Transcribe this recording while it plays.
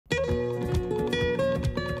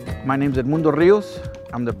My name is Edmundo Rios.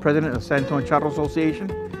 I'm the president of San Antonio SAcharros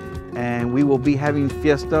Association, and we will be having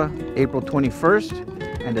Fiesta April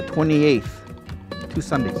 21st and the 28th, 2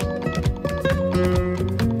 Sundays.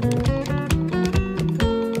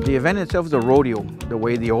 The event itself is a rodeo, the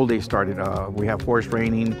way the old days started. We have horse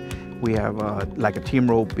reining, we have like a team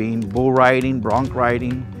roping, bull riding, bronc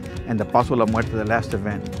riding, and the Paso de la Muerte, the last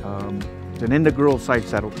event. And then the girls' side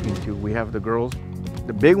saddle team too. We have the girls,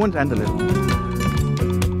 the big ones and the little ones.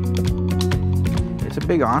 It's a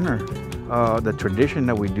big honor. The tradition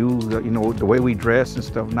that we do, the way we dress and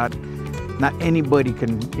stuff. Not anybody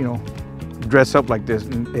can, dress up like this.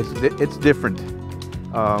 It's different.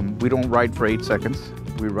 We don't ride for 8 seconds.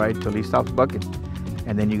 We ride till he stops bucking,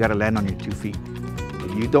 and then you got to land on your 2 feet.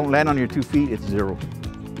 If you don't land on your 2 feet, it's 0.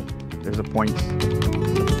 There's a point.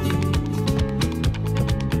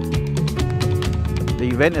 The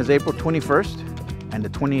event is April 21st and the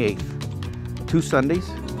 28th, 2 Sundays.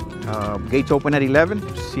 Gates open at 11.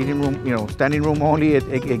 Seating room, standing room only.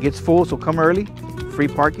 It gets full, so come early. Free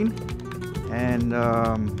parking and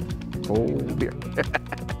cold beer.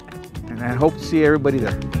 And I hope to see everybody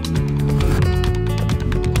there.